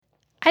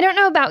I don't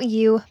know about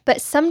you, but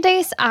some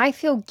days I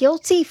feel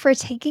guilty for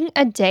taking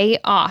a day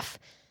off.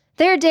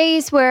 There are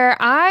days where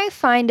I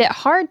find it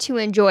hard to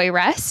enjoy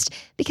rest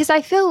because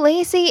I feel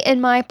lazy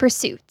in my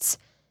pursuits.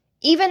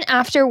 Even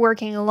after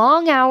working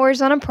long hours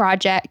on a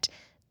project,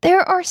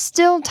 there are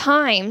still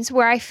times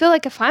where I feel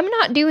like if I'm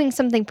not doing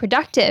something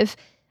productive,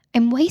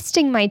 I'm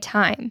wasting my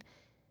time.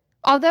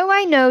 Although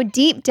I know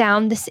deep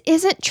down this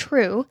isn't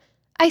true,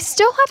 I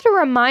still have to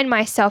remind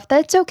myself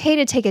that it's okay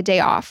to take a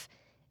day off.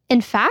 In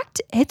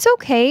fact, it's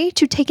okay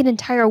to take an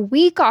entire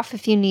week off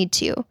if you need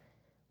to.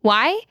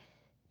 Why?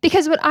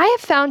 Because what I have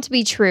found to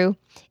be true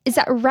is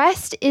that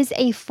rest is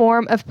a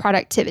form of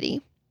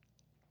productivity.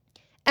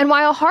 And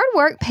while hard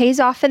work pays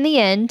off in the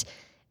end,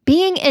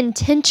 being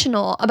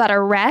intentional about a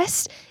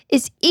rest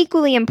is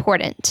equally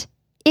important,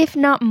 if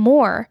not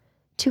more,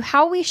 to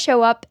how we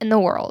show up in the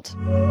world.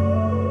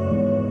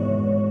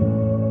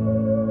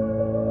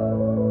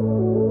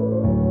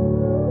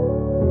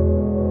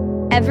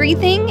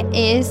 Everything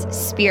is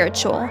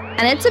spiritual,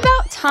 and it's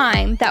about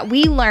time that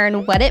we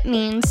learn what it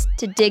means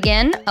to dig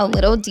in a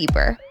little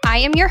deeper. I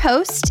am your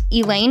host,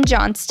 Elaine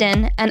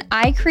Johnston, and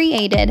I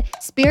created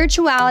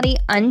Spirituality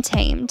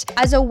Untamed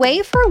as a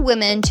way for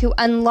women to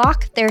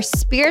unlock their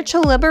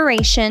spiritual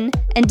liberation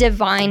and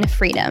divine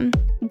freedom.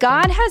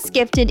 God has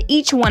gifted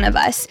each one of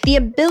us the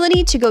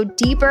ability to go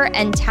deeper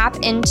and tap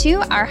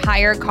into our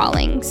higher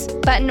callings.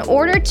 But in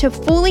order to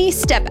fully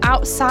step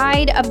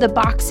outside of the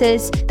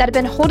boxes that have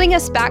been holding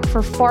us back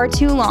for far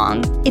too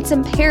long, it's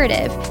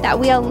imperative that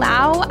we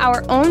allow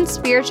our own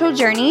spiritual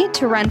journey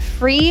to run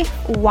free,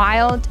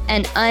 wild,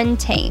 and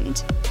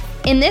untamed.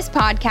 In this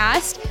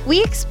podcast,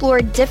 we explore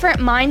different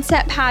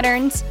mindset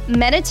patterns,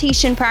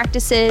 meditation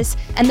practices,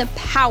 and the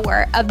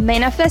power of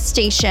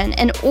manifestation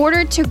in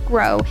order to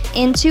grow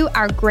into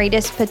our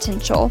greatest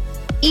potential.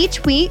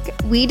 Each week,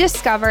 we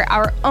discover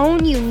our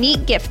own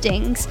unique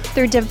giftings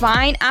through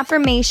divine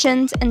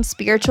affirmations and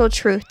spiritual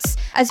truths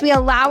as we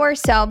allow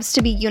ourselves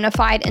to be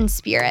unified in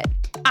spirit.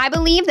 I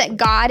believe that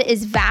God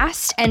is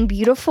vast and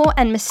beautiful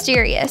and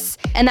mysterious,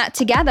 and that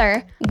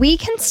together we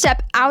can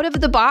step out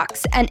of the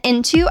box and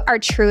into our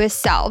truest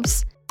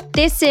selves.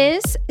 This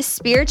is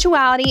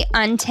Spirituality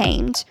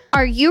Untamed.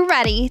 Are you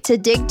ready to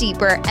dig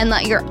deeper and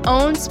let your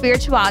own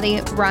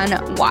spirituality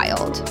run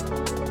wild?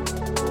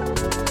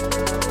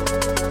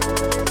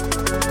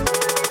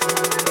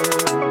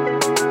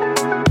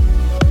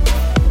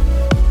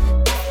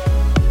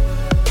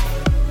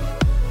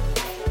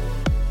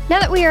 Now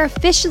that we are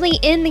officially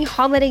in the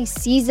holiday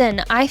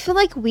season, I feel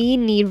like we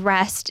need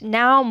rest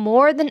now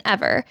more than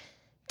ever.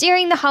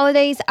 During the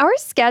holidays, our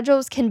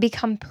schedules can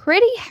become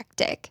pretty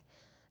hectic.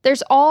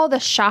 There's all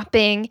the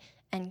shopping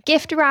and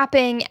gift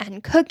wrapping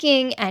and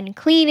cooking and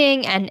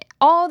cleaning and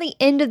all the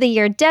end of the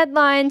year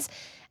deadlines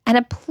and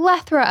a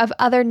plethora of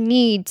other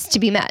needs to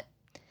be met.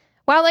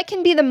 While it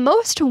can be the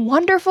most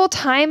wonderful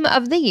time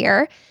of the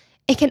year,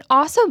 it can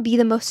also be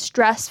the most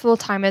stressful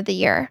time of the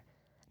year.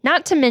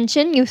 Not to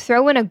mention, you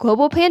throw in a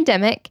global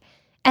pandemic,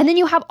 and then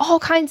you have all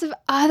kinds of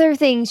other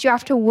things you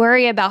have to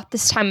worry about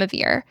this time of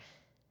year.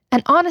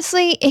 And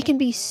honestly, it can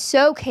be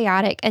so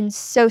chaotic and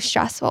so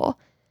stressful.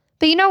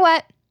 But you know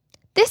what?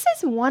 This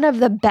is one of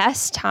the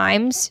best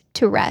times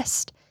to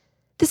rest.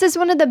 This is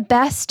one of the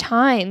best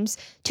times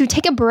to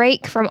take a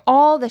break from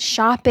all the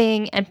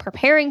shopping and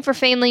preparing for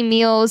family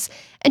meals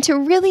and to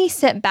really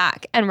sit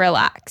back and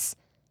relax.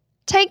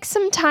 Take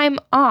some time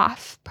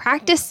off,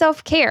 practice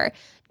self-care.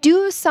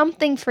 Do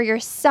something for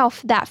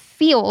yourself that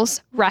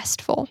feels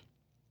restful.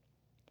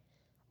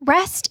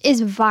 Rest is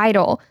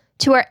vital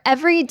to our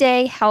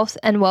everyday health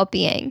and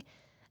well-being.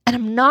 And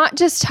I'm not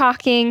just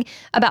talking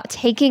about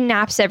taking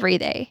naps every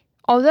day,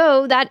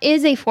 although that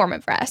is a form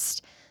of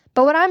rest.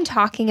 But what I'm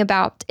talking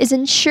about is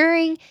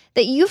ensuring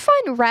that you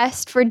find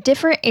rest for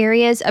different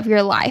areas of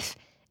your life,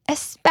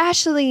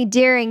 especially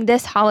during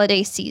this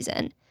holiday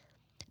season.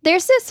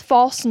 There's this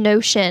false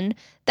notion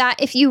that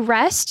if you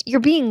rest, you're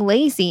being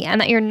lazy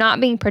and that you're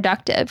not being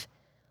productive.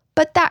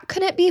 But that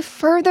couldn't be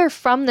further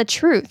from the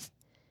truth.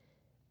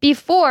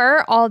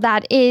 Before all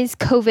that is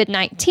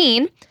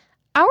COVID-19,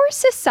 our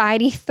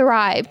society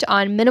thrived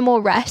on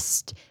minimal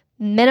rest,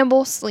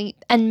 minimal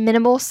sleep, and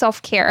minimal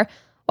self-care,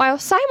 while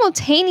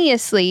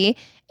simultaneously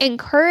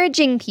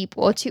encouraging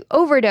people to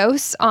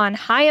overdose on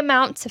high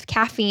amounts of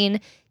caffeine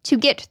to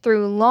get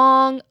through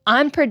long,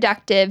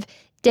 unproductive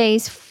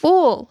days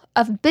full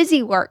of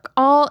busy work,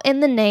 all in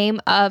the name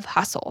of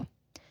hustle.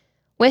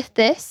 With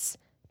this,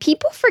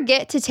 people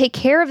forget to take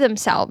care of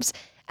themselves,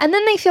 and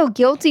then they feel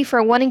guilty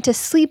for wanting to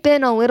sleep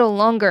in a little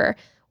longer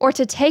or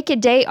to take a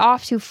day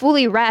off to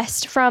fully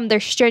rest from their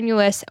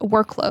strenuous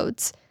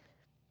workloads.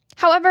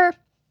 However,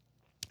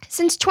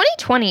 since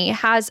 2020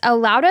 has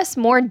allowed us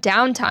more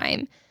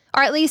downtime,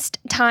 or at least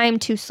time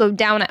to slow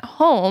down at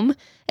home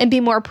and be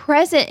more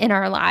present in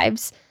our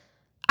lives,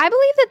 I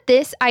believe that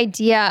this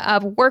idea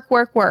of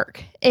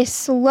work is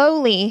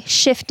slowly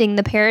shifting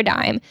the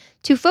paradigm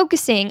to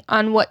focusing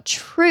on what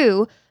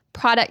true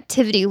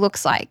productivity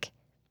looks like.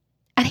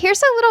 And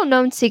here's a little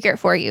known secret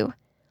for you.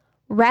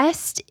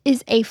 Rest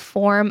is a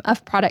form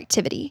of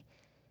productivity.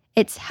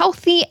 It's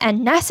healthy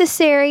and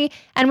necessary,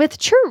 and with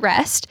true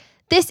rest,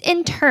 this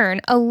in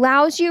turn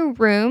allows you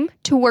room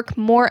to work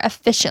more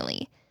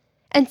efficiently.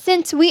 And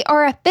since we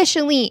are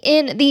officially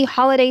in the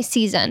holiday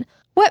season,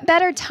 what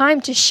better time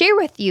to share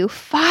with you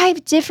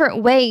 5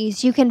 different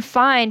ways you can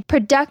find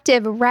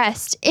productive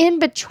rest in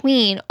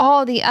between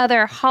all the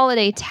other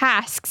holiday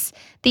tasks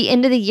the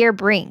end of the year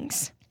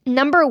brings.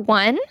 Number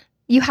 1,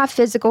 you have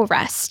physical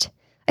rest.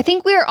 I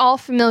think we are all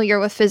familiar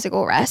with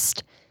physical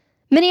rest.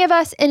 Many of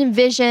us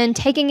envision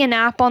taking a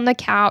nap on the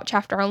couch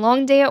after a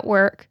long day at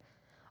work,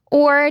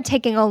 or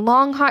taking a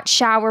long hot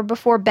shower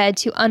before bed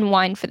to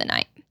unwind for the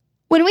night.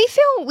 When we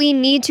feel we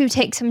need to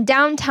take some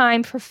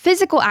downtime for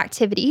physical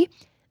activity,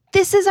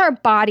 this is our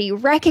body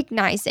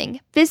recognizing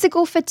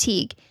physical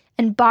fatigue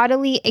and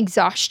bodily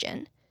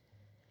exhaustion.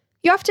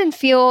 You often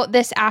feel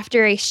this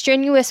after a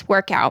strenuous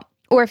workout,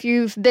 or if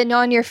you've been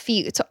on your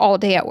feet all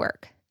day at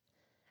work.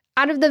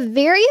 Out of the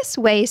various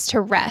ways to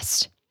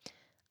rest,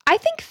 I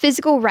think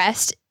physical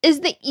rest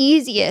is the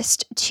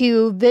easiest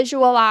to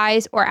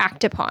visualize or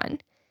act upon.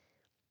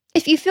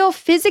 If you feel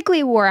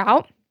physically wore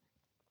out,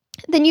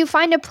 then you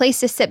find a place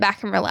to sit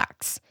back and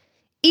relax.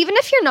 Even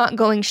if you're not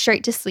going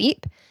straight to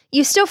sleep,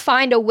 you still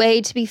find a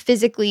way to be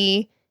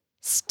physically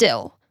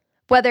still,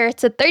 whether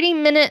it's a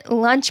 30-minute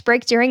lunch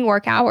break during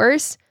work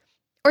hours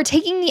or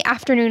taking the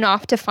afternoon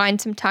off to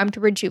find some time to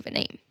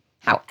rejuvenate.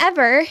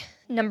 However,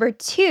 number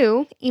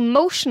 2,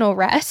 emotional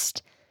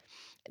rest.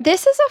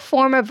 This is a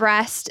form of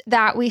rest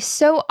that we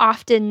so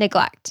often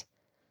neglect.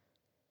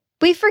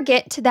 We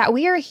forget that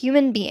we are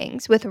human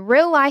beings with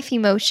real-life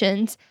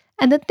emotions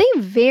and that they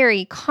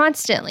vary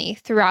constantly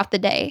throughout the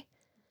day.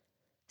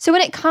 So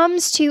when it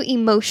comes to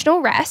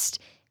emotional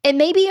rest, it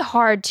may be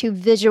hard to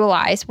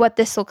visualize what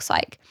this looks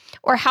like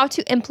or how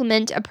to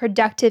implement a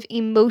productive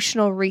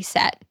emotional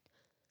reset.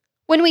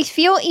 When we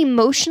feel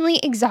emotionally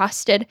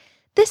exhausted,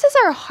 this is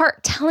our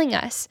heart telling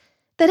us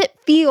that it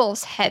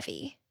feels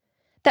heavy,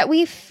 that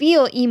we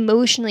feel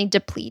emotionally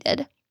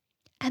depleted.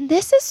 And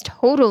this is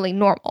totally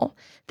normal.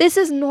 This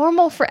is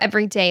normal for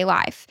everyday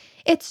life.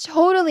 It's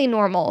totally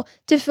normal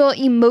to feel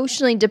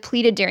emotionally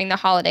depleted during the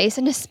holidays,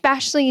 and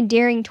especially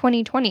during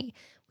 2020.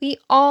 We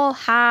all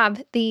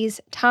have these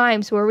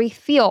times where we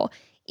feel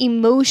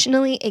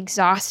emotionally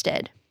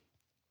exhausted.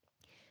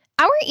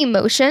 Our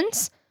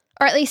emotions,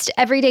 or at least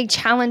everyday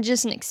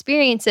challenges and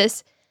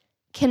experiences,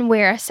 can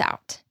wear us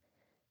out.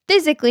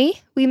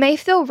 Physically, we may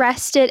feel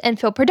rested and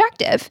feel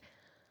productive,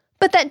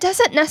 but that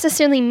doesn't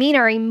necessarily mean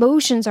our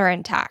emotions are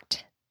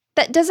intact.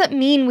 That doesn't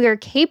mean we are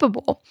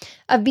capable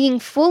of being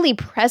fully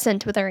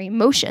present with our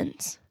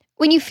emotions.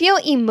 When you feel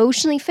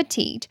emotionally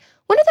fatigued,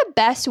 one of the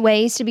best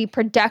ways to be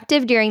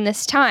productive during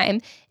this time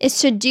is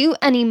to do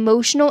an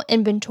emotional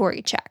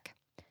inventory check.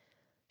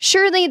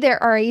 Surely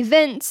there are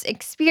events,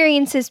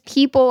 experiences,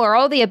 people, or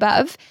all the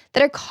above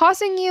that are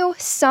causing you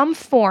some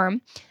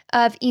form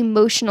of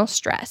emotional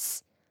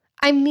stress.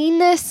 I mean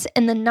this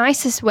in the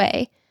nicest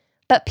way,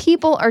 but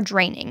people are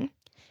draining.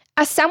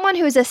 As someone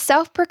who is a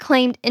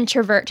self-proclaimed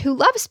introvert who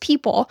loves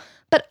people,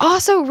 but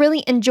also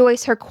really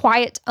enjoys her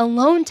quiet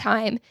alone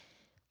time,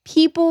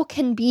 people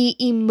can be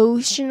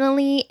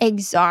emotionally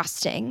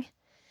exhausting.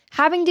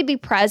 Having to be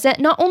present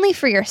not only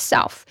for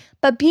yourself,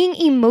 but being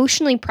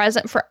emotionally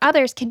present for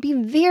others can be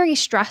very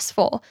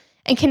stressful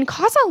and can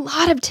cause a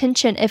lot of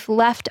tension if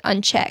left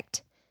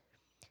unchecked.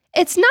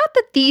 It's not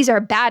that these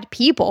are bad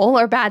people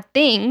or bad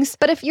things,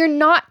 but if you're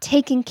not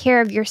taking care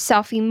of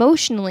yourself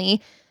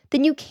emotionally,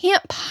 then you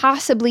can't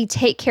possibly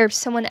take care of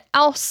someone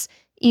else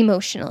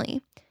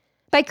emotionally.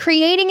 By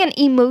creating an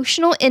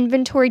emotional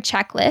inventory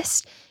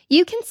checklist,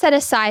 you can set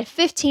aside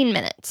 15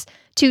 minutes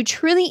to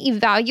truly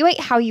evaluate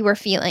how you are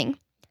feeling.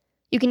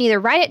 You can either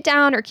write it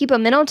down or keep a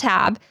mental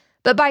tab,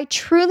 but by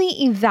truly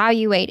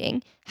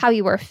evaluating how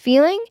you are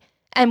feeling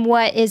and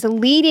what is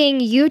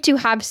leading you to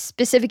have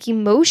specific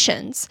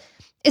emotions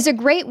is a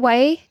great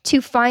way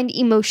to find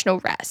emotional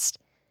rest.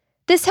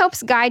 This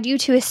helps guide you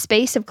to a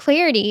space of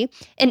clarity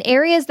in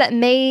areas that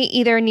may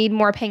either need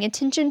more paying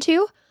attention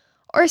to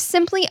or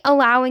simply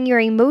allowing your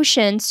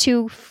emotions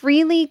to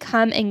freely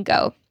come and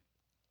go.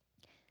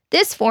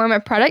 This form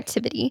of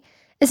productivity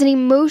is an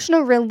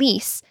emotional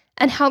release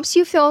and helps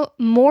you feel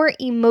more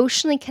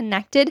emotionally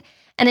connected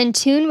and in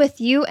tune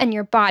with you and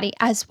your body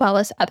as well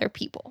as other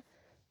people.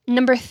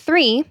 Number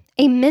 3,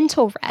 a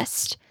mental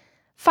rest.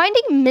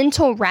 Finding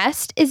mental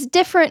rest is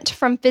different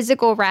from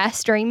physical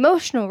rest or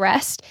emotional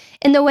rest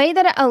in the way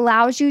that it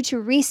allows you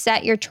to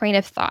reset your train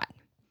of thought.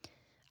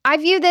 I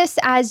view this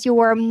as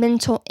your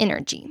mental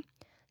energy.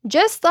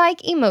 Just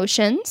like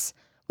emotions,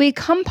 we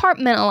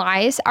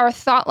compartmentalize our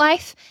thought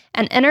life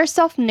and inner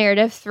self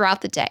narrative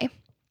throughout the day.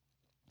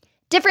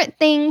 Different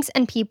things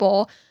and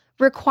people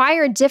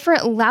require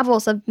different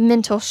levels of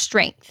mental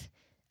strength,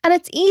 and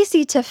it's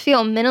easy to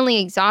feel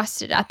mentally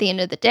exhausted at the end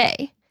of the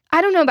day.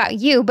 I don't know about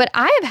you, but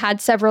I have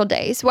had several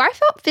days where I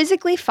felt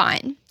physically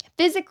fine,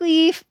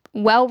 physically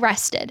well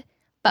rested,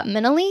 but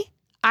mentally,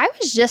 I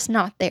was just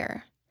not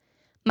there.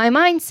 My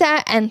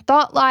mindset and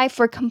thought life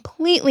were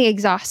completely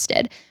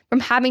exhausted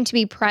from having to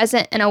be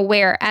present and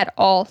aware at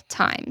all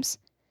times.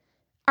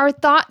 Our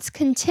thoughts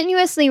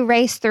continuously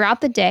race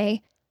throughout the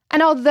day,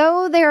 and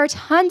although there are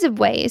tons of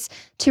ways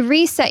to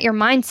reset your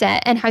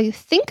mindset and how you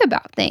think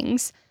about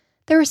things,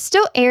 there are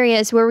still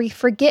areas where we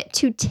forget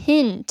to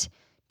tend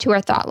to our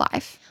thought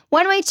life.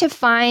 One way to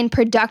find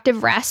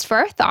productive rest for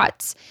our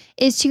thoughts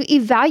is to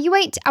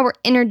evaluate our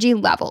energy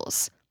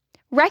levels.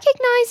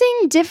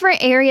 Recognizing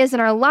different areas in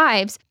our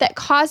lives that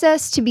cause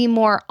us to be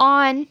more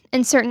on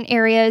in certain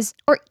areas,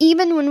 or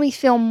even when we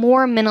feel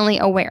more mentally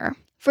aware.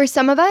 For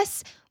some of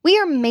us, we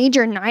are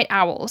major night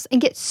owls and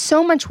get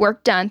so much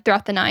work done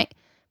throughout the night.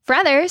 For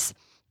others,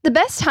 the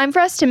best time for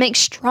us to make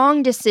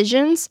strong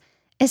decisions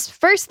is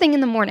first thing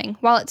in the morning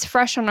while it's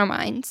fresh on our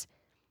minds.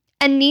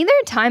 And neither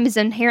time is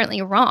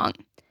inherently wrong.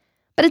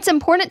 But it's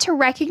important to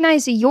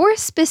recognize your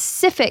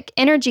specific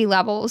energy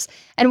levels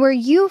and where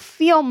you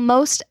feel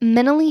most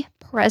mentally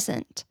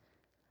present.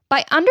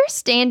 By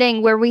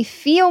understanding where we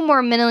feel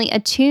more mentally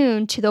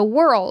attuned to the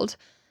world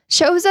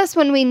shows us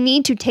when we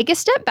need to take a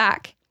step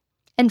back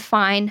and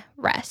find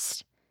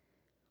rest.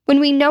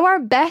 When we know our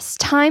best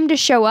time to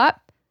show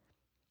up,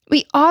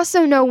 we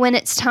also know when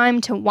it's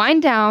time to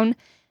wind down,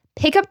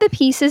 pick up the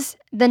pieces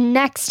the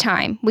next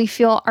time we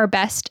feel our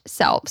best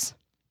selves.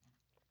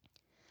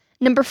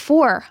 Number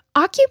 4,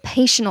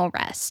 occupational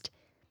rest.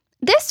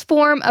 This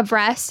form of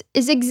rest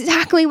is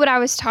exactly what I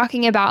was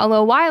talking about a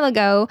little while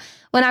ago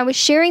when I was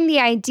sharing the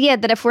idea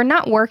that if we're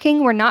not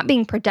working, we're not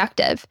being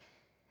productive.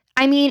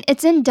 I mean,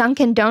 it's in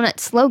Dunkin'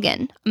 Donuts'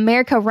 slogan,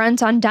 America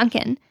runs on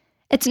Dunkin'.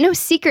 It's no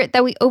secret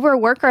that we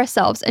overwork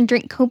ourselves and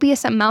drink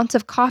copious amounts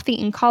of coffee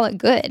and call it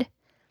good.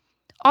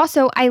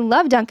 Also, I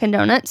love Dunkin'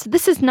 Donuts.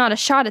 This is not a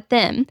shot at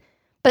them.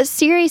 But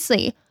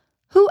seriously,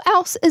 who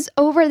else is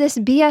over this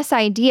BS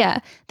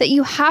idea that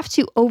you have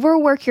to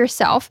overwork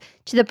yourself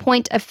to the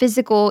point of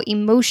physical,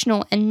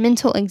 emotional, and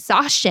mental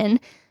exhaustion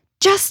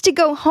just to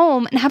go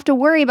home and have to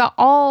worry about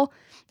all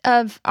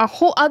of a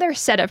whole other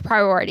set of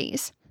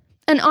priorities?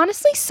 And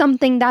honestly,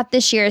 something that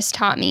this year has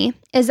taught me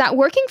is that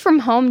working from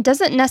home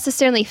doesn't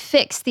necessarily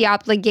fix the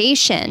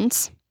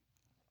obligations.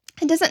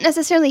 It doesn't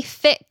necessarily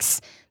fix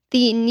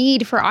the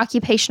need for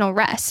occupational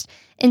rest.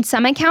 In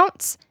some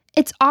accounts,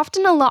 it's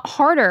often a lot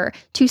harder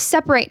to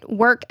separate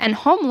work and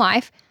home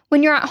life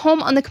when you're at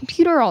home on the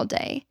computer all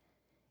day.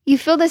 You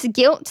feel this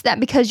guilt that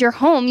because you're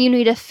home, you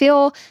need to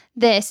fill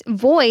this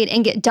void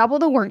and get double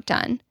the work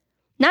done.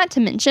 Not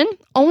to mention,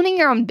 owning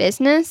your own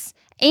business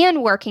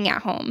and working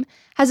at home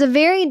has a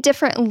very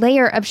different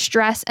layer of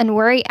stress and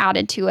worry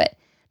added to it,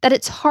 that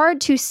it's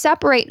hard to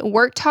separate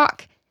work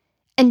talk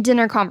and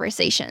dinner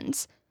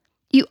conversations.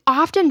 You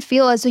often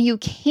feel as though you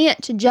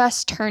can't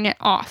just turn it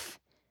off.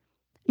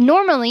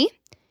 Normally,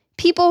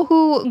 people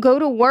who go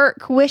to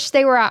work wish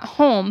they were at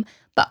home,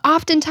 but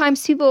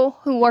oftentimes people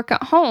who work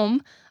at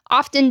home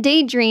often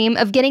daydream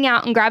of getting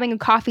out and grabbing a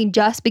coffee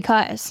just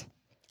because.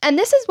 And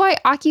this is why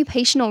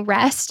occupational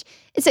rest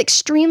is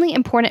extremely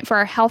important for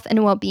our health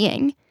and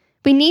well-being.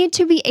 We need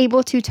to be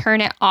able to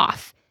turn it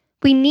off.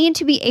 We need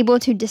to be able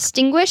to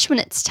distinguish when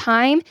it's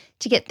time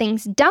to get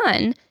things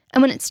done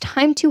and when it's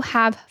time to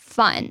have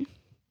fun.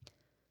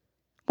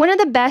 One of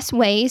the best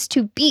ways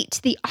to beat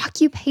the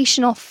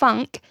occupational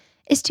funk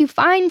is to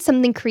find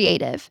something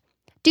creative.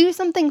 Do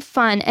something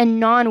fun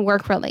and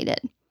non-work related.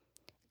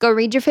 Go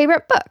read your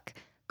favorite book.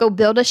 Go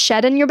build a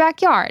shed in your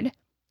backyard.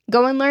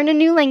 Go and learn a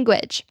new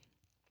language.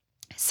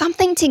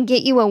 Something to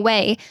get you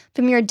away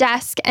from your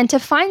desk and to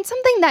find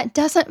something that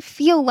doesn't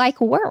feel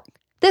like work.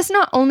 This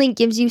not only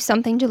gives you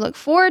something to look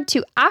forward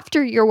to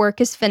after your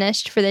work is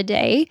finished for the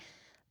day,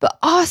 but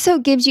also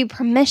gives you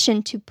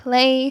permission to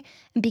play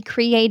and be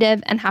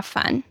creative and have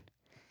fun.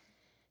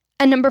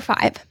 And number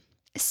 5,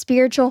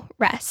 spiritual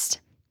rest.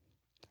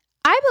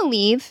 I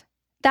believe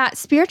that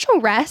spiritual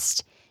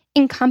rest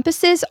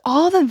encompasses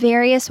all the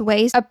various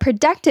ways of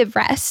productive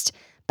rest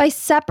by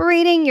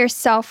separating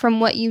yourself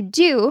from what you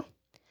do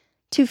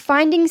to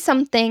finding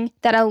something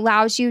that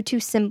allows you to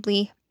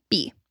simply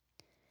be.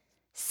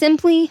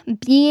 Simply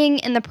being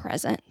in the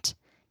present,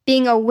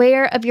 being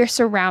aware of your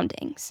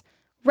surroundings,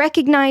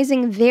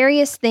 recognizing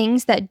various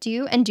things that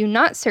do and do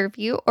not serve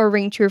you or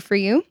ring true for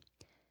you.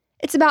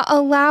 It's about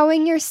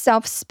allowing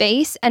yourself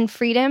space and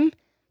freedom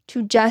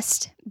to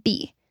just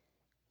be.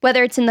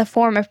 Whether it's in the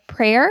form of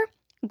prayer,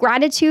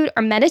 gratitude,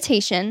 or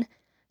meditation,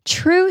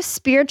 true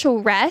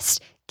spiritual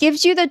rest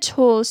gives you the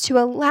tools to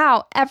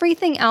allow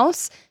everything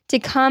else to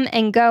come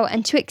and go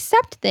and to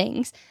accept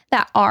things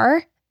that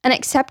are and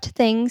accept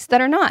things that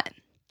are not.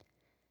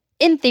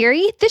 In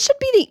theory, this should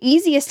be the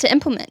easiest to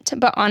implement,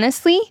 but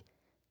honestly,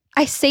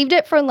 I saved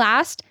it for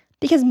last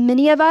because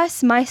many of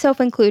us,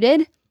 myself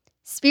included,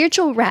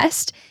 spiritual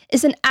rest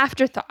is an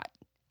afterthought,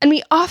 and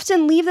we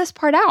often leave this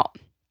part out.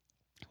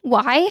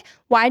 Why?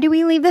 Why do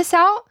we leave this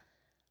out?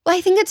 Well, I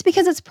think it's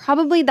because it's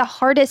probably the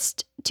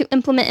hardest to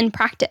implement in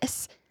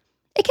practice.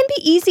 It can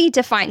be easy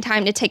to find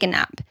time to take a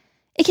nap.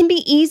 It can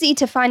be easy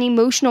to find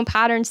emotional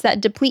patterns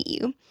that deplete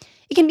you.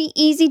 It can be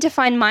easy to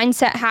find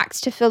mindset hacks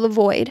to fill the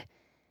void.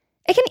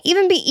 It can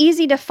even be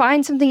easy to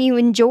find something you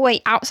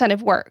enjoy outside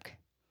of work.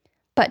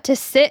 But to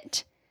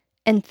sit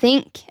and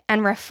think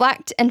and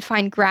reflect and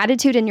find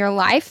gratitude in your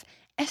life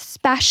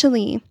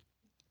especially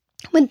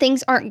when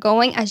things aren't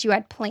going as you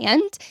had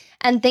planned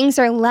and things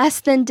are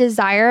less than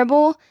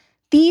desirable,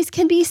 these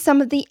can be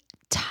some of the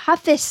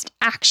toughest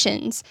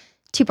actions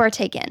to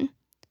partake in.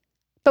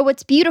 But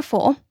what's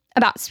beautiful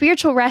about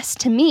spiritual rest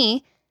to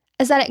me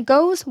is that it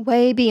goes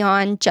way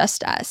beyond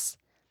just us.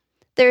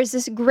 There's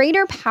this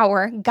greater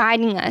power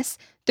guiding us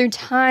through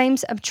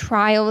times of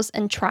trials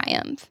and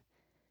triumph.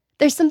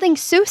 There's something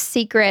so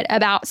sacred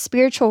about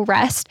spiritual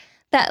rest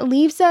that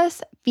leaves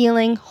us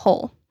feeling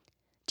whole.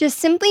 Just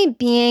simply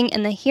being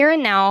in the here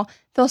and now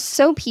feels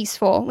so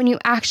peaceful when you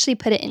actually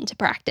put it into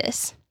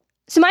practice.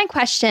 So my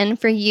question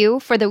for you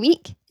for the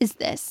week is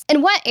this: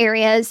 in what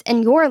areas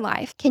in your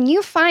life can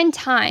you find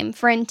time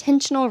for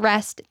intentional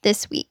rest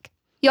this week?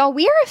 Y'all,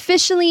 we are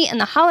officially in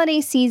the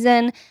holiday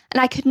season,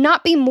 and I could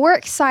not be more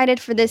excited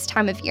for this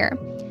time of year.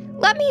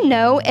 Let me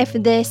know if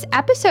this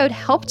episode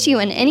helped you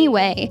in any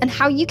way and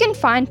how you can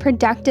find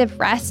productive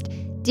rest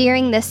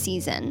during this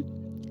season.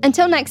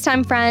 Until next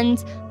time,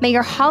 friends, may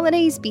your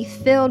holidays be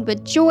filled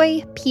with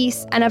joy,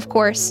 peace, and of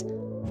course,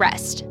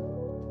 rest.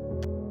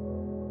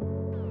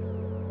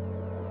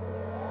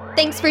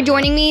 Thanks for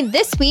joining me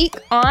this week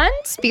on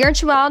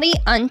Spirituality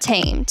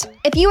Untamed.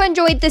 If you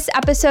enjoyed this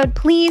episode,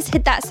 please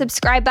hit that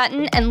subscribe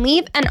button and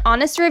leave an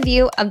honest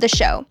review of the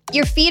show.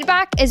 Your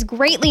feedback is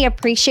greatly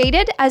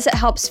appreciated as it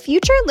helps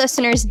future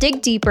listeners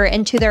dig deeper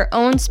into their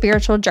own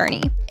spiritual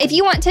journey. If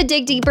you want to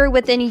dig deeper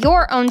within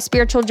your own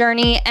spiritual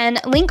journey and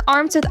link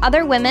arms with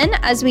other women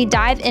as we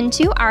dive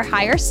into our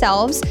higher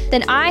selves,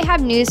 then I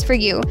have news for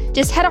you.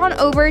 Just head on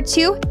over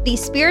to the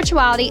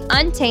Spirituality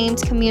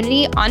Untamed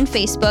community on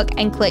Facebook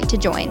and click to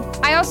join.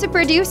 I also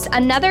produce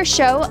another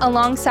show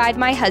alongside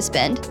my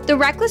husband. The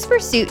Reckless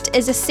Pursuit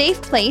is a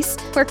safe place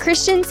where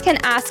Christians can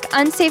ask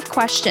unsafe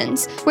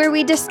questions, where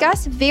we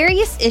discuss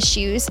various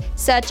issues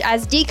such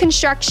as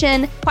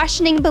deconstruction,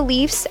 questioning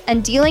beliefs,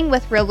 and dealing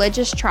with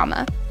religious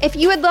trauma. If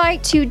you would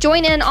like to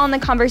join in on the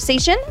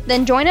conversation,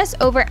 then join us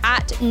over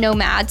at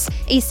Nomads,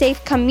 a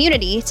safe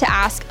community to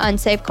ask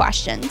unsafe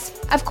questions.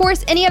 Of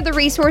course, any of the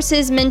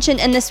resources mentioned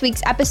in this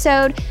week's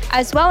episode,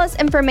 as well as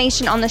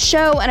information on the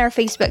show and our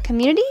Facebook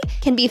community,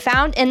 can be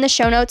found in the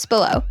show notes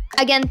below.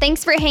 Again,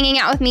 thanks for hanging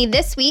out with me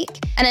this week,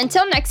 and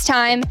until next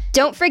time,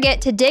 don't forget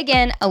to dig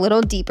in a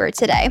little deeper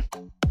today.